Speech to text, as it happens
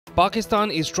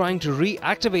Pakistan is trying to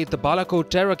reactivate the Balakot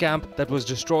terror camp that was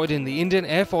destroyed in the Indian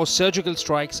Air Force surgical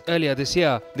strikes earlier this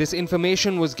year. This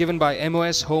information was given by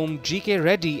MoS Home GK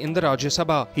Reddy in the Rajya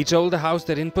Sabha. He told the House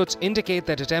that inputs indicate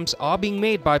that attempts are being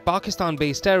made by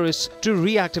Pakistan-based terrorists to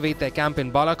reactivate their camp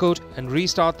in Balakot and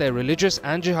restart their religious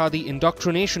and jihadi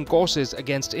indoctrination courses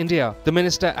against India. The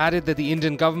minister added that the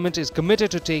Indian government is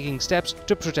committed to taking steps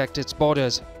to protect its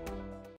borders.